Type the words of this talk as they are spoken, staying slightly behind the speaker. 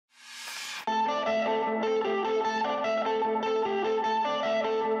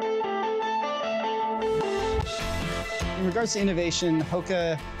In regards to innovation,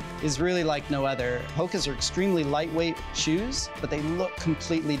 Hoka is really like no other. Hokas are extremely lightweight shoes, but they look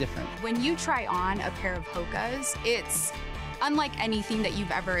completely different. When you try on a pair of Hokas, it's unlike anything that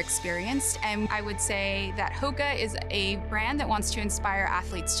you've ever experienced. And I would say that Hoka is a brand that wants to inspire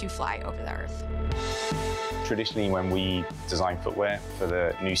athletes to fly over the earth. Traditionally, when we design footwear for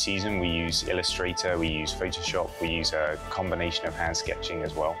the new season, we use Illustrator, we use Photoshop, we use a combination of hand sketching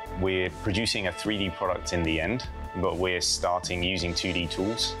as well. We're producing a 3D product in the end, but we're starting using 2D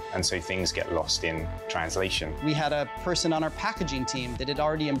tools, and so things get lost in translation. We had a person on our packaging team that had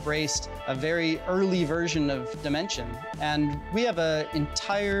already embraced a very early version of Dimension, and we have an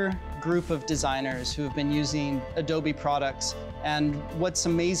entire group of designers who have been using Adobe products. And what's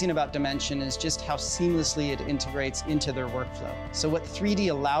amazing about Dimension is just how seamlessly it integrates into their workflow. So what 3D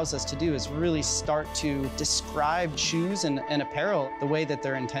allows us to do is really start to describe shoes and apparel the way that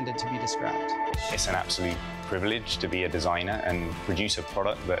they're intended to be described. It's an absolute privilege to be a designer and produce a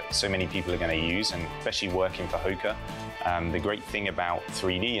product that so many people are going to use, and especially working for Hoka. The great thing about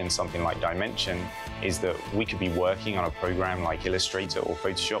 3D and something like Dimension is that we could be working on a program like Illustrator or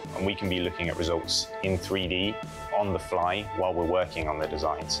Photoshop, and we can be looking at results in 3D on the fly while we're working on the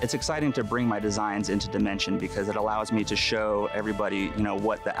designs. It's exciting to bring my designs into Dimension because it allows me to show everybody,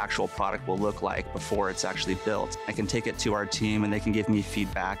 what the actual product will look like before it's actually built. I can take it to our team and they can give me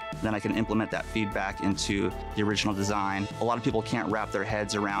feedback. Then I can implement that feedback into the original design. A lot of people can't wrap their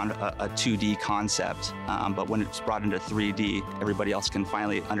heads around a 2D concept, but when it's brought into 3D, everybody else can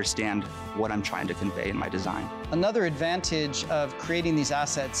finally understand what I'm trying to convey in my design. Another advantage of creating these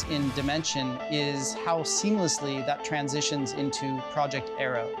assets in Dimension is how seamlessly that transitions into Project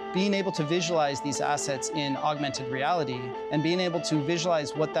Aero. Being able to visualize these assets in augmented reality and being able to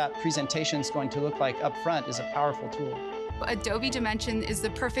visualize what that presentation is going to look like up front is a powerful tool. Adobe Dimension is the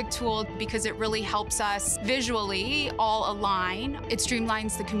perfect tool because it really helps us visually all align. It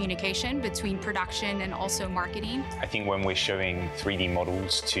streamlines the communication between production and also marketing. I think when we're showing 3D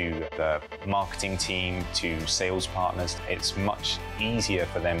models to the marketing team, to sales partners, it's much easier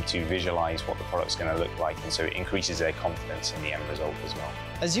for them to visualize what the product's going to look like, and so it increases their confidence in the end result as well.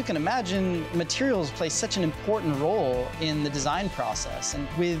 As you can imagine, materials play such an important role in the design process, and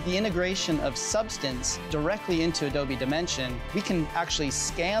with the integration of substance directly into Adobe Dimension, we can actually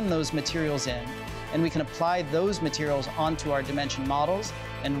scan those materials in, and we can apply those materials onto our Dimension models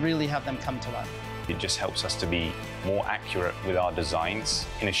and really have them come to life. It just helps us to be more accurate with our designs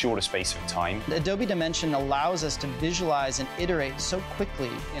in a shorter space of time. Adobe Dimension allows us to visualize and iterate so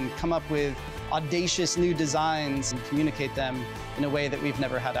quickly and come up with audacious new designs and communicate them in a way that we've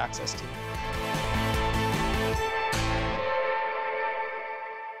never had access to.